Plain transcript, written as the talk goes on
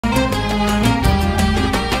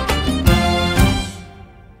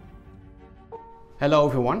Hello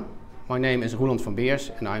everyone, my name is Roland van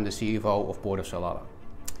Beers and I'm the CFO of Port of Salalah.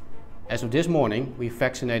 As of this morning, we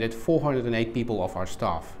vaccinated 408 people of our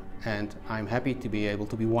staff and I'm happy to be able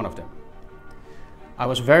to be one of them. I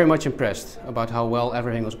was very much impressed about how well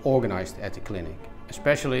everything was organized at the clinic,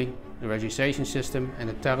 especially the registration system and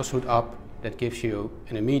the Terrashoed app that gives you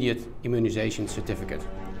an immediate immunization certificate.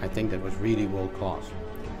 I think that was really world class.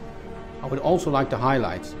 I would also like to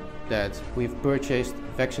highlight that we've purchased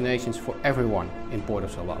vaccinations for everyone in Port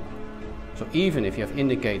of Salalah. So even if you have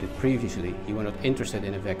indicated previously you were not interested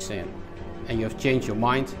in a vaccine and you have changed your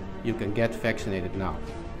mind, you can get vaccinated now.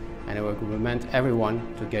 And I recommend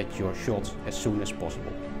everyone to get your shots as soon as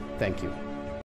possible. Thank you.